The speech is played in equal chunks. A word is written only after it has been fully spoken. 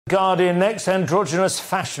Guardian next, androgynous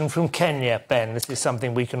fashion from Kenya. Ben, this is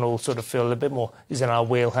something we can all sort of feel a bit more is in our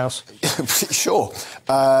wheelhouse. Sure.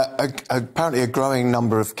 Apparently a growing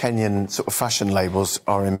number of Kenyan sort of fashion labels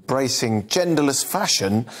are embracing genderless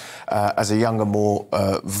fashion as a younger, more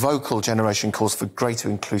vocal generation calls for greater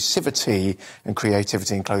inclusivity and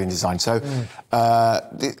creativity in clothing design. So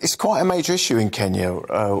it's quite a major issue in Kenya,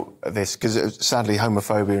 this, because sadly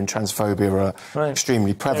homophobia and transphobia are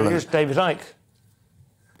extremely prevalent. There is David Icke.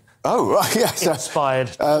 Oh, right, yes.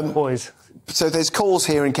 Inspired boys. So there's calls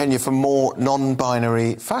here in Kenya for more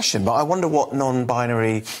non-binary fashion, but I wonder what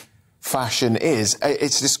non-binary fashion is.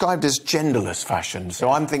 It's described as genderless fashion,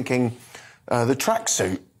 so I'm thinking the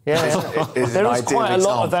tracksuit. Yeah, there is quite a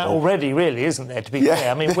lot of that already, really, isn't there, to be fair?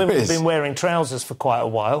 I mean, women have been wearing trousers for quite a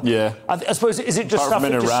while. Yeah. I suppose, is it just stuff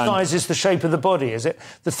that disguises the shape of the body, is it?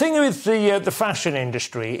 The thing with the fashion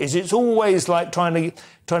industry is it's always like trying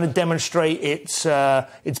to demonstrate its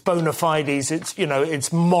bona fides,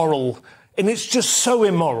 its moral, and it's just so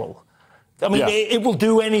immoral. I mean, it will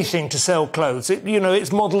do anything to sell clothes.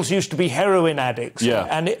 Its models used to be heroin addicts,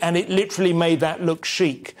 and it literally made that look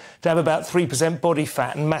chic, to have about 3% body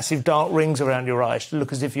fat and massive dark rings around your eyes to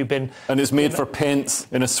look as if you've been... And it's made for pence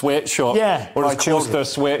in a sweatshop, or as close to a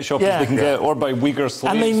sweatshop as they can get, or by Uyghur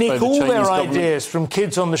slaves. And they nick all their ideas government. from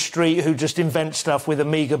kids on the street who just invent stuff with a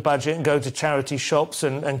meagre budget and go to charity shops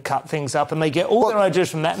and cut things up, and they get all their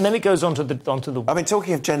ideas from that, and then it goes onto the... I mean,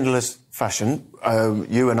 talking of genderless fashion,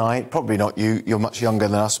 you and I, probably not you, you're much younger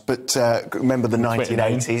than us, but remember the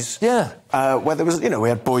 1980s? Yeah. Where there was, we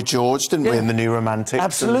had Boy George, didn't we, in the New Romantics?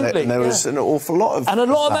 Absolutely. And there was an awful lot of... And a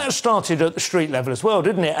lot of that started at the street level as well,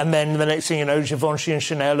 didn't it? And then the next thing you know, Givenchy and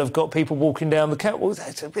Chanel have got people walking down the catwalk.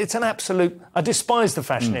 It's an absolute... I despise the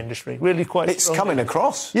fashion industry, really quite It's strongly. coming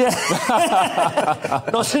across. Yeah.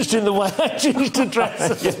 Not just in the way I choose to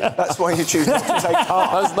dress. That's why you choose not to take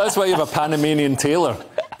part. That's why you have a Panamanian tailor.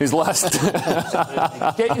 His last...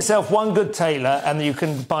 Get yourself one good tailor and you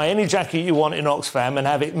can buy any jacket you want in Oxfam and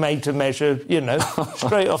have it made to measure,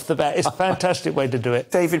 straight off the bat. It's a fantastic way to do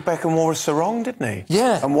it. David Beckham wore a sarong, didn't he?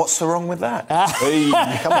 Yeah. And what's so wrong with that? Hey,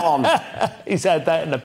 come on. He's had that in the